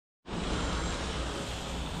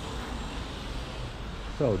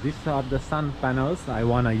So these are the sun panels I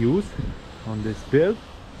want to use on this build.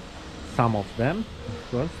 Some of them,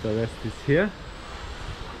 of course, the rest is here.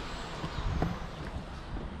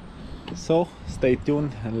 So stay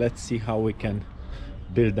tuned and let's see how we can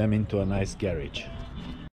build them into a nice garage.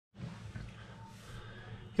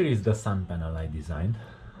 Here is the sun panel I designed.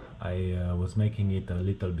 I was making it a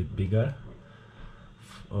little bit bigger,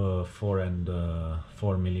 4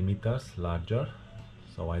 millimeters larger,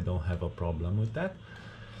 so I don't have a problem with that.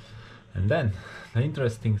 And then the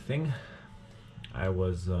interesting thing, I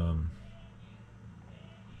want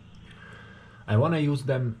to use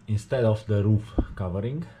them instead of the roof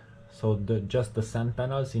covering, so just the sun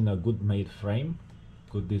panels in a good made frame,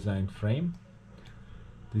 good designed frame.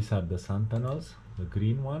 These are the sun panels, the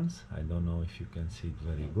green ones. I don't know if you can see it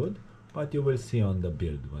very good, but you will see on the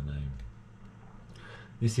build when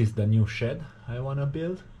this is the new shed I want to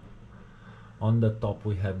build. On the top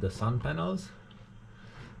we have the sun panels.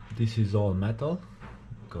 This is all metal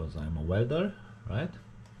because I'm a welder, right?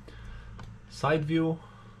 Side view,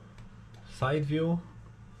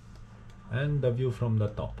 and the view from the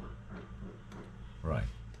top, right?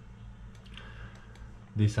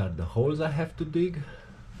 These are the holes I have to dig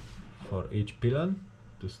for each pylon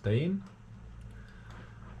to stay in,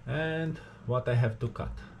 and what I have to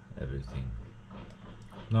cut, everything.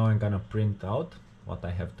 Now I'm gonna print out what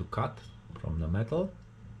I have to cut from the metal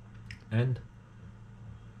and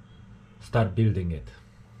start building it.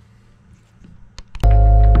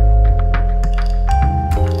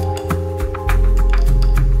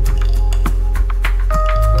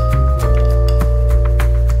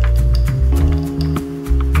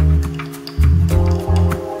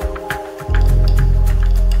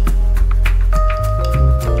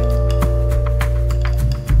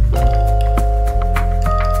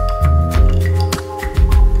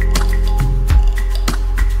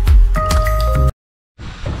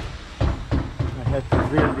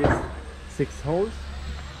 Drill these 6 holes.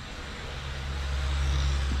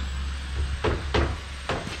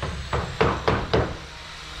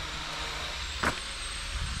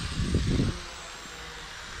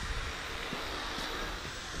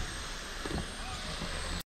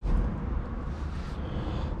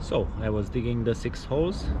 So I was digging the 6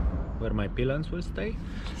 holes where my pylons will stay.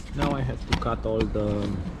 Now I have to cut all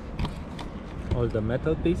the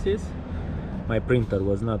metal pieces. My printer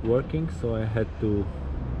was not working, so I had to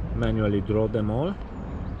manually draw them all,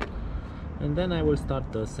 and then I will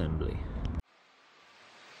start the assembly.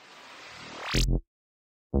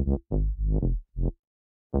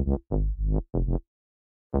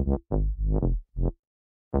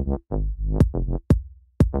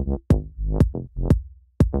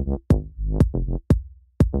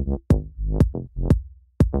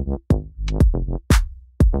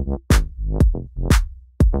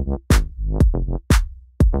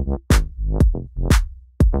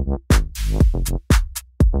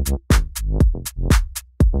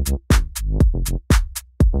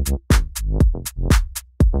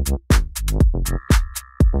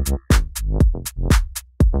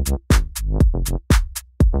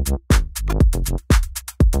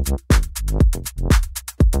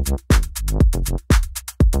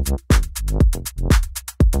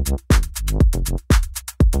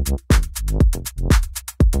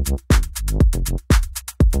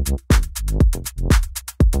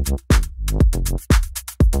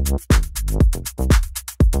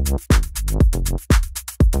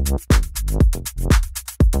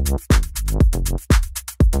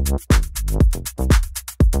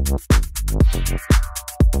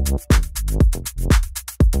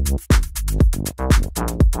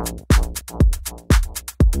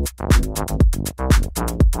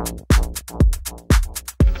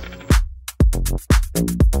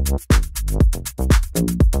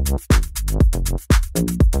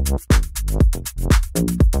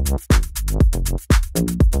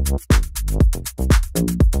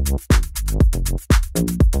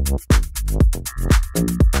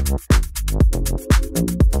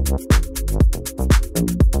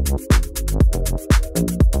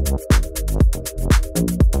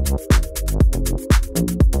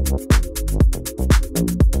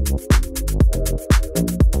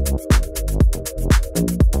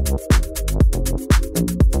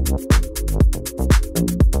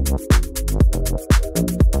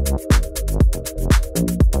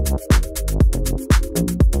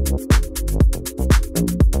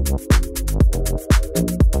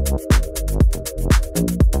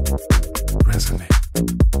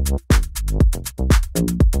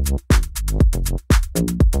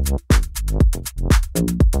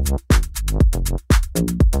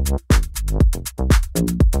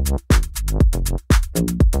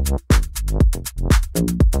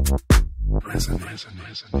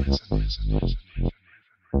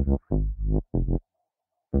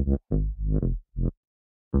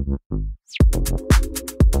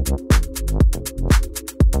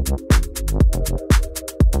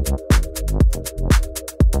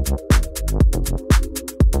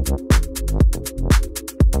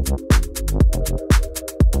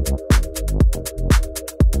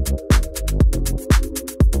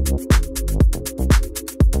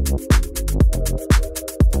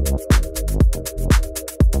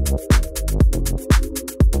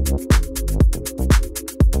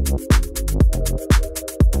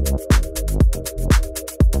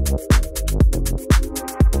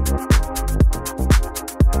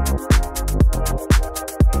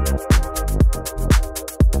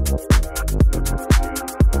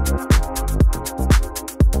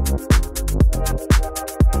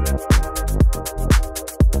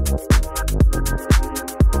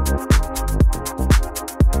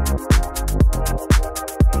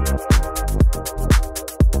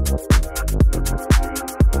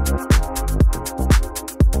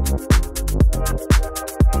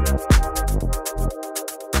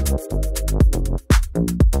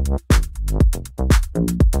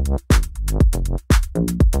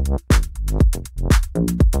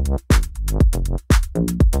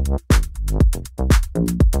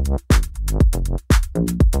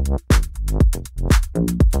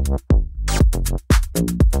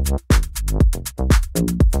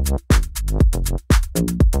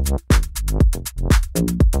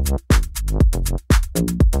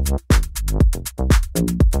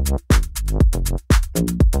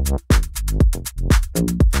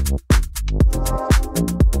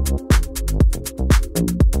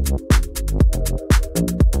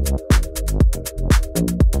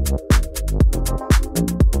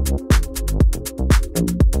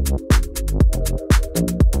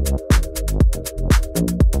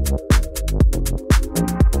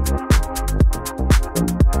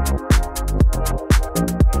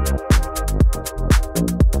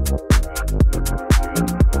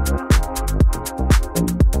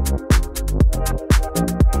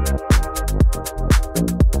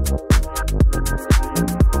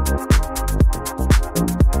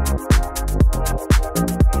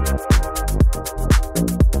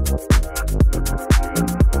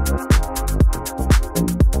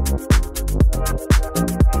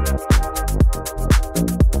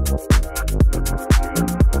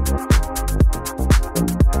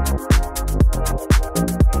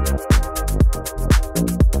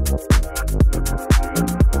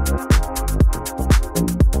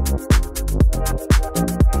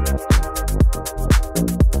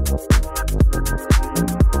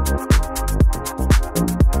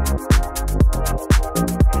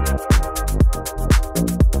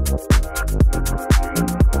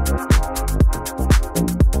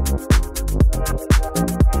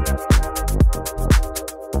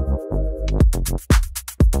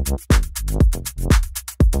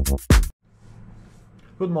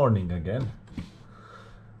 Good morning again.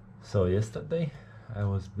 So yesterday I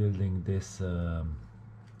was building these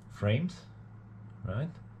frames, right,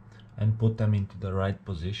 and put them into the right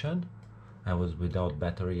position. I was without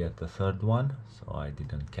battery at the third one, so I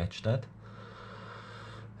didn't catch that.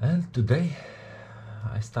 And today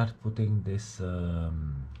I start putting this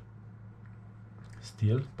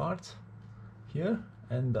steel parts here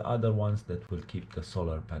and the other ones that will keep the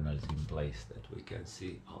solar panels in place that we can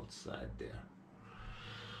see outside there.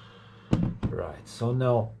 Right, so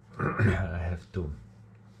now I have to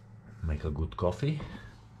make a good coffee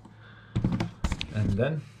and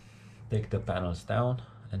then take the panels down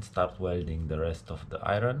and start welding the rest of the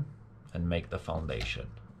iron and make the foundation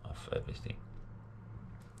of everything.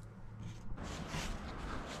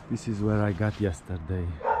 This is where I got yesterday.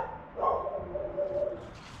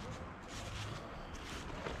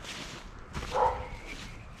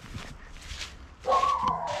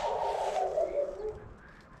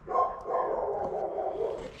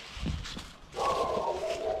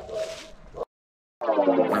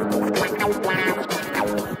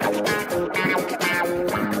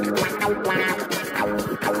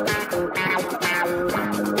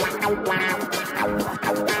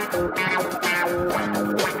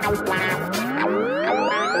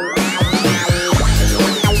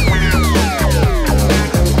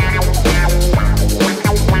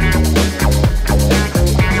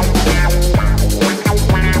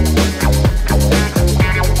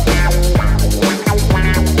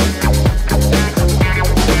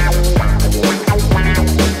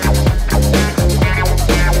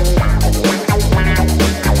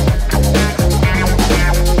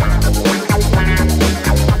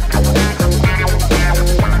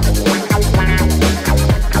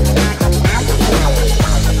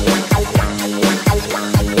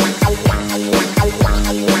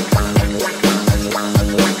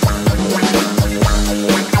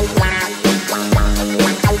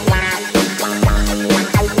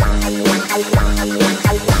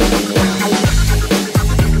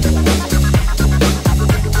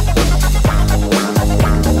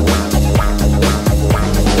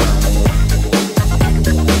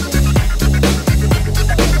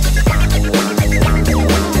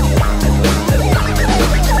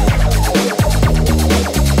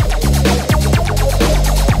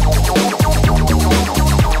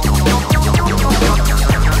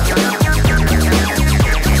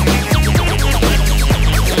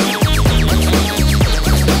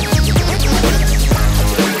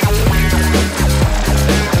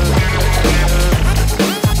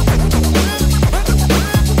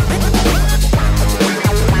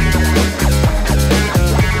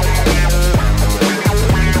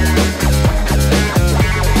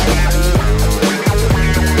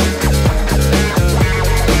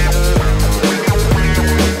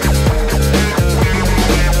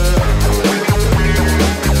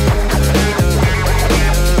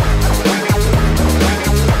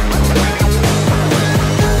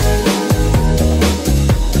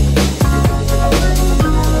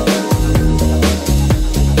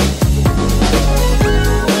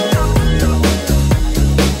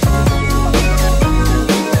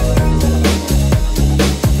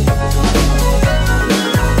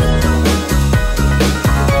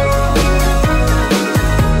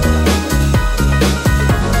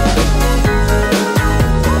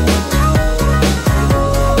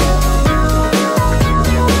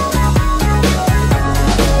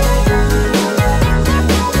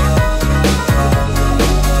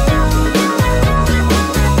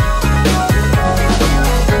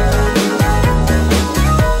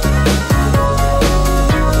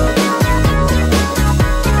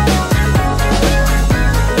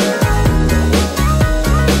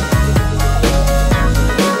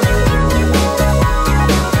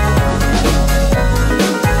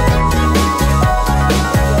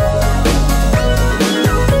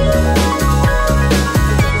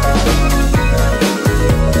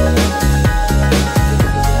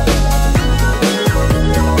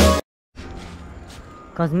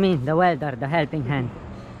 cause me, the welder, the helping hand.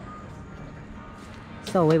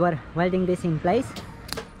 So we were welding this in place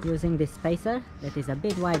using this spacer that is a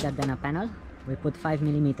bit wider than a panel. We put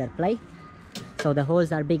 5mm plate, so the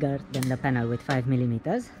holes are bigger than the panel with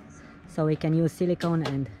 5mm, so we can use silicone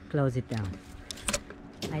and close it down.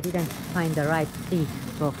 I didn't find the right T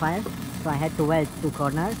profile, so I had to weld 2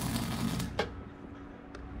 corners,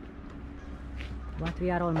 but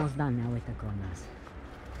we are almost done now with the corners.